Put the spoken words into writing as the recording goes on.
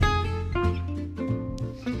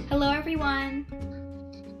everyone!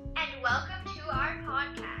 And welcome to our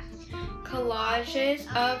podcast, Collages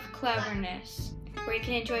of Cleverness, where you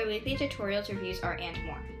can enjoy weekly tutorials, reviews, art, and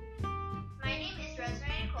more. My name is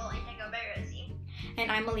Rosemary Nicole, and I go by Rosie.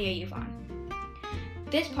 And I'm Aaliyah Yvonne.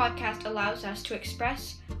 This podcast allows us to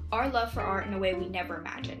express our love for art in a way we never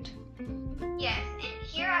imagined. Yes, and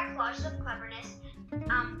here at Collages of Cleverness,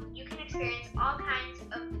 you can experience all kinds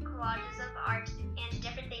of collages of art and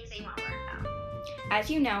different things that you want to learn about. As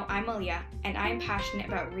you know, I'm Aaliyah, and I am passionate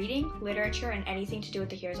about reading, literature, and anything to do with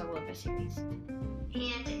the Heroes of Olympus series. And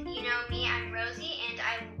you know me, I'm Rosie, and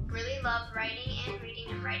I really love writing and reading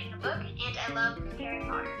and writing a book, and I love Harry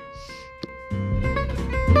Potter.